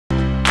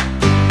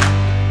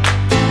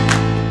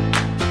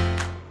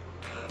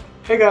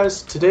Hey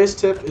guys, today's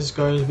tip is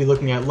going to be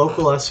looking at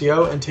local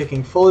SEO and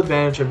taking full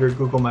advantage of your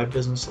Google My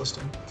Business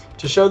listing.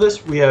 To show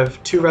this, we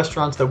have two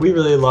restaurants that we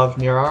really love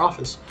near our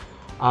office.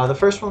 The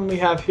first one we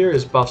have here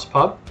is Buff's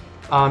Pub.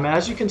 And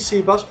as you can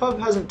see, Buff's Pub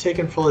hasn't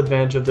taken full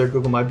advantage of their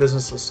Google My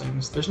Business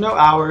listings. There's no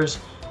hours,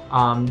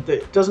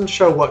 it doesn't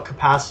show what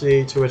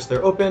capacity to which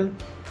they're open,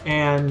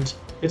 and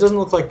it doesn't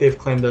look like they've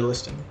claimed their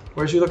listing.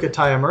 Whereas you look at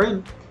Taya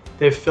Marin,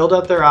 they've filled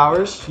out their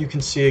hours, you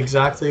can see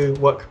exactly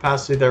what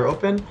capacity they're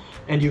open,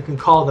 and you can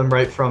call them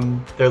right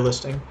from their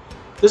listing.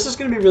 This is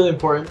going to be really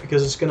important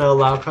because it's going to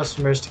allow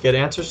customers to get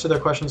answers to their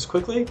questions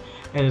quickly,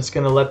 and it's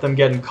going to let them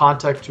get in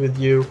contact with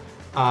you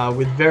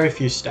with very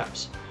few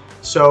steps.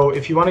 So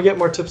if you want to get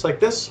more tips like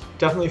this,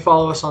 definitely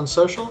follow us on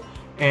social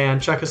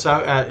and check us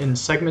out at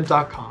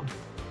insegment.com.